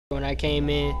I came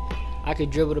in, I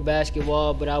could dribble the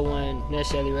basketball, but I wasn't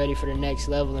necessarily ready for the next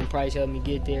level, and Price helped me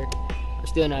get there. I'm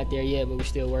still not there yet, but we're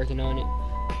still working on it.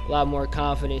 A lot more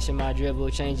confidence in my dribble,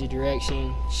 change of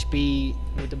direction, speed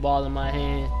with the ball in my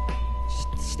hand,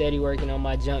 steady working on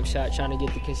my jump shot, trying to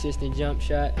get the consistent jump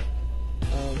shot.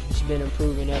 It's been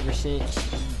improving ever since.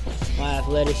 My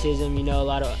athleticism, a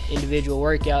lot of individual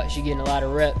workouts, you're getting a lot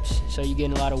of reps, so you're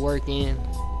getting a lot of work in.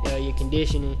 Your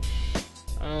conditioning,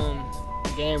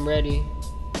 game ready.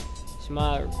 It's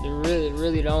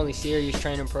really the only serious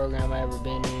training program I've ever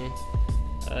been in.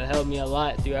 Helped me a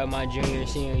lot throughout my junior and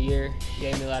senior year.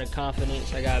 Gave me a lot of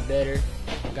confidence. I got better,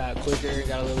 got quicker,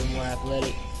 got a little bit more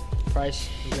athletic. Price,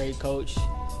 great coach,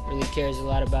 really cares a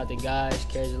lot about the guys,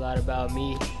 cares a lot about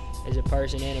me as a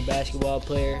person and a basketball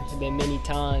player. There's been many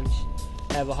times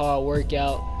have a hard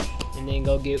workout and then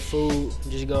go get food,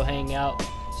 just go hang out,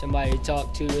 somebody to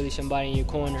talk to, really somebody in your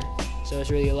corner. So it's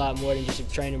really a lot more than just a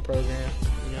training program.